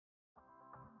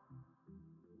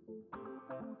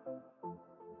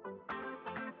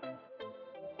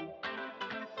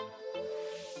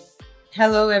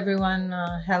Hello everyone,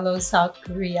 hello South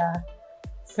Korea.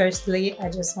 Firstly, I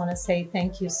just want to say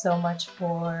thank you so much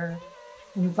for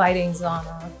inviting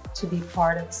Zana to be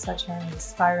part of such an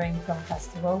inspiring film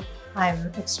festival.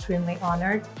 I'm extremely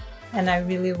honored, and I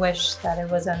really wish that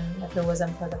if it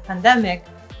wasn't for the pandemic,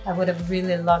 I would have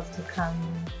really loved to come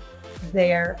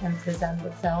there and present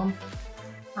the film.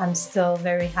 I'm still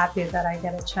very happy that I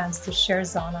get a chance to share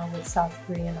Zana with South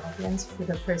Korean audience for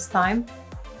the first time.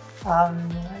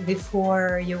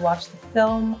 Before you watch the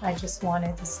film, I just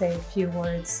wanted to say a few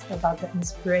words about the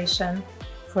inspiration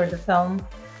for the film.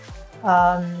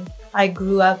 I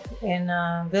grew up in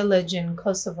a village in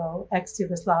Kosovo,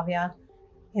 ex-Yugoslavia,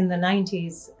 in the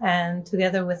 90s, and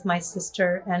together with my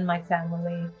sister and my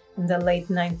family in the late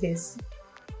 90s,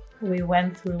 we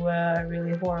went through a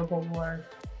really horrible war.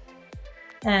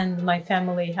 And my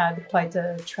family had quite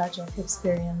a tragic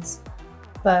experience.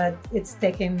 But it's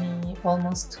taken me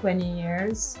almost 20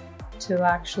 years to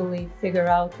actually figure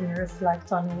out and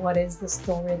reflect on what is the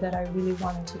story that I really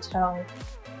wanted to tell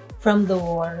from the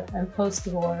war and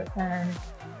post-war. And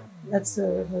that's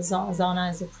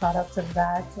Zana is a product of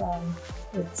that.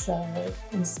 It's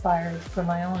inspired from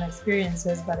my own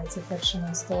experiences, but it's a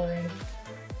fictional story.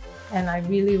 And I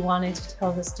really wanted to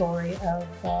tell the story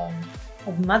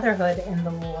of motherhood in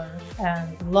the war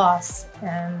and loss.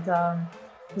 And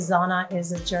Zana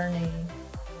is a journey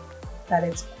that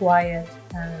is quiet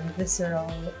and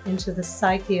visceral into the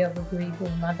psyche of a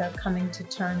grieving mother coming to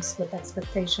terms with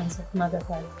expectations of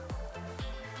motherhood.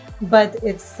 But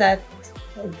it's set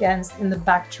in the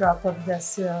backdrop of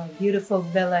this beautiful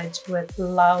village with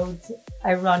loud,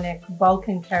 ironic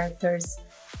Balkan characters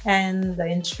and the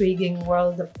intriguing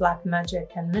world of black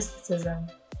magic and mysticism.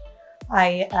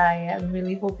 I am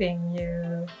really hoping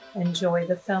you enjoy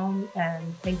the film, and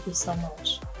thank you so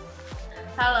much.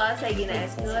 Halo, saya Gina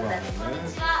Eskur dan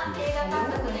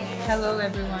Hello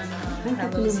everyone.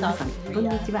 Hello South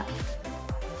Korea.